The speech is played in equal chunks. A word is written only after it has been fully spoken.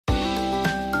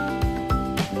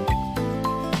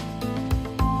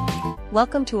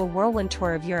Welcome to a whirlwind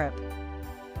tour of Europe.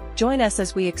 Join us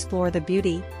as we explore the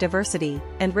beauty, diversity,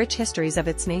 and rich histories of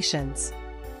its nations.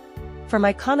 From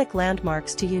iconic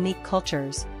landmarks to unique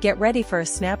cultures, get ready for a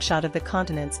snapshot of the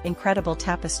continent's incredible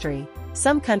tapestry.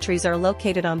 Some countries are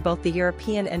located on both the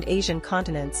European and Asian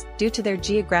continents due to their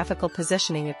geographical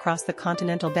positioning across the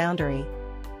continental boundary.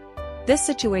 This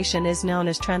situation is known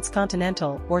as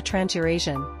transcontinental or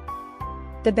Trans-Eurasian.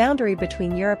 The boundary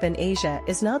between Europe and Asia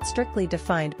is not strictly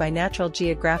defined by natural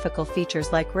geographical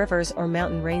features like rivers or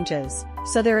mountain ranges,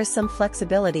 so there is some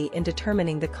flexibility in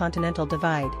determining the continental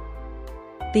divide.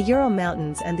 The Ural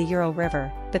Mountains and the Ural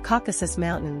River, the Caucasus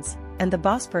Mountains, and the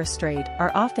Bosporus Strait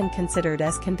are often considered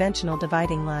as conventional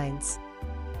dividing lines.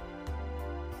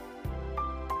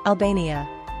 Albania,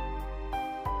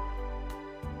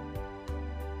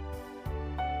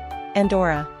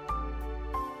 Andorra,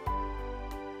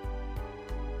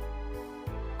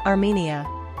 Armenia,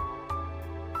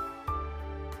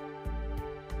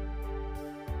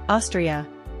 Austria,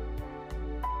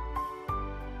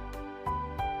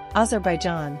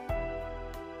 Azerbaijan,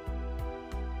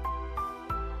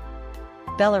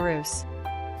 Belarus,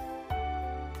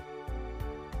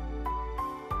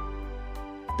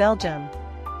 Belgium,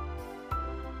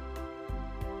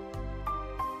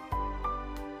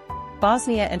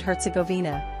 Bosnia and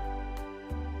Herzegovina,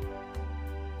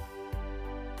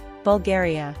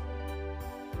 Bulgaria,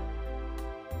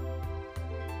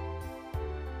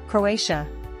 Croatia,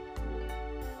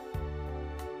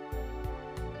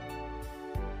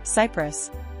 Cyprus,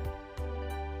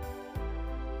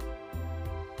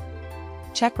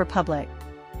 Czech Republic,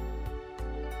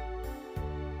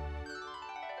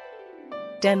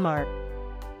 Denmark,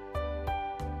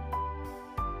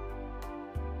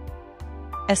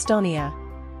 Estonia,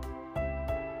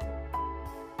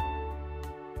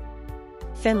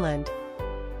 Finland,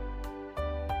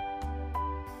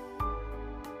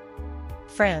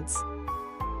 France,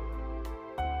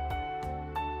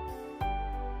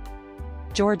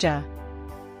 Georgia,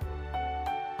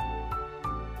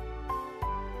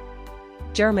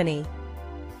 Germany,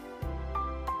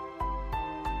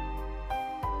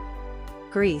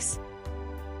 Greece,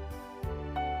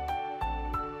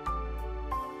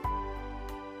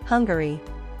 Hungary,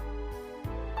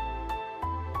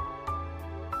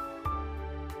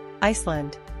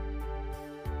 Iceland,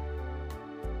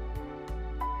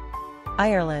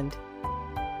 Ireland,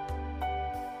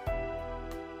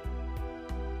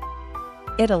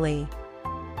 Italy,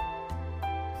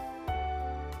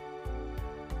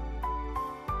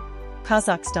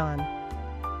 Kazakhstan,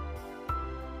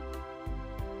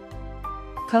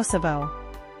 Kosovo,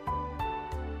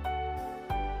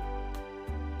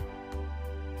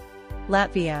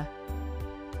 Latvia,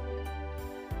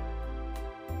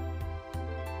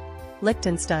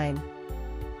 Liechtenstein,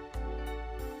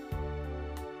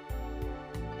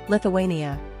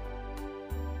 Lithuania,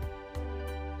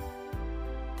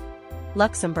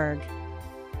 Luxembourg,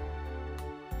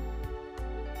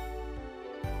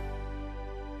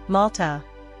 Malta,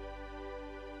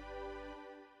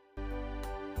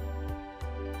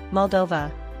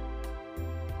 Moldova,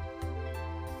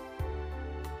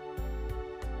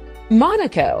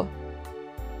 Monaco,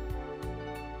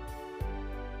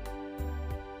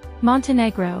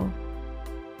 Montenegro,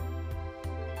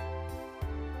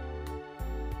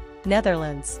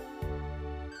 Netherlands,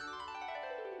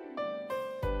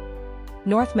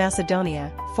 North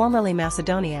Macedonia, formerly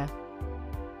Macedonia,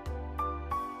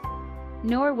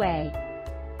 Norway,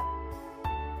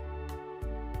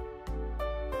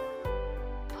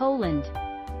 Poland,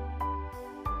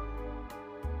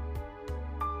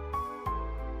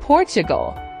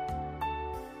 Portugal,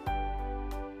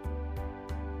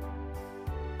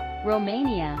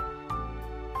 Romania,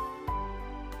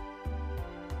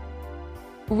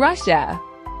 Russia,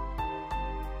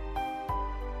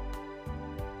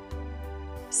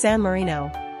 San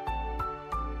Marino,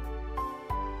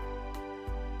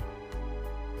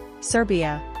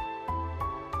 Serbia,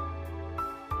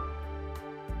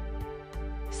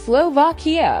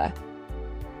 Slovakia,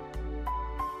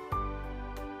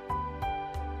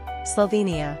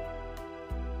 Slovenia,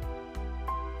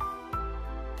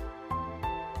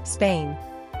 Spain,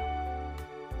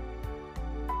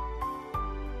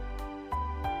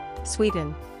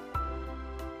 Sweden,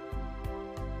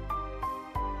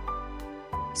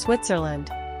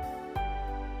 Switzerland,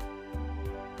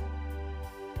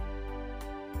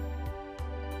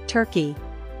 Turkey,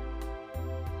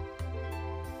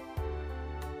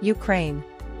 Ukraine,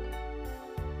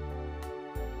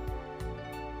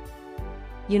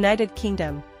 United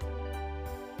Kingdom,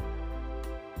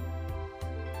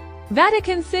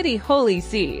 Vatican City, Holy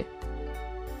See,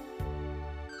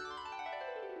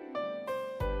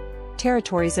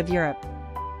 Territories of Europe.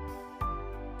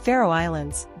 Faroe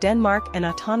Islands, Denmark, an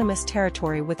autonomous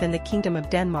territory within the Kingdom of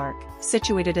Denmark,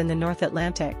 situated in the North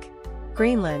Atlantic.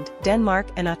 Greenland,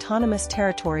 Denmark, an autonomous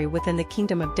territory within the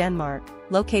Kingdom of Denmark,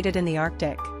 located in the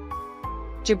Arctic.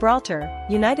 Gibraltar,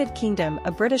 United Kingdom,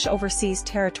 a British overseas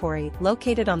territory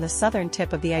located on the southern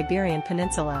tip of the Iberian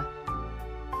Peninsula.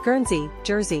 Guernsey,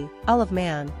 Jersey, Isle of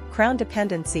Man, Crown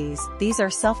dependencies. These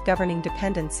are self-governing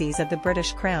dependencies of the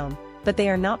British Crown, but they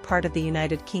are not part of the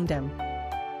United Kingdom.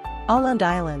 Åland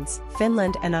Islands,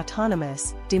 Finland, an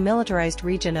autonomous, demilitarized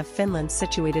region of Finland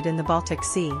situated in the Baltic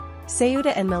Sea.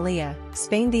 Ceuta and Melilla,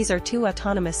 Spain. These are two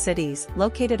autonomous cities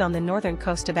located on the northern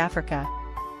coast of Africa.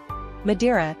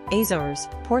 Madeira, Azores,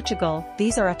 Portugal.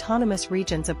 These are autonomous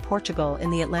regions of Portugal in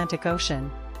the Atlantic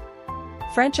Ocean.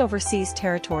 French overseas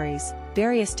territories.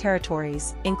 Various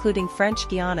territories, including French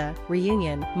Guiana,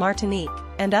 Réunion, Martinique,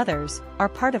 and others, are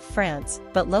part of France,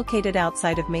 but located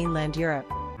outside of mainland Europe.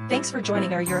 Thanks for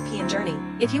joining our European journey.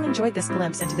 If you enjoyed this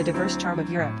glimpse into the diverse charm of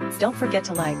Europe, don't forget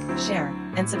to like, share,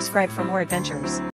 and subscribe for more adventures.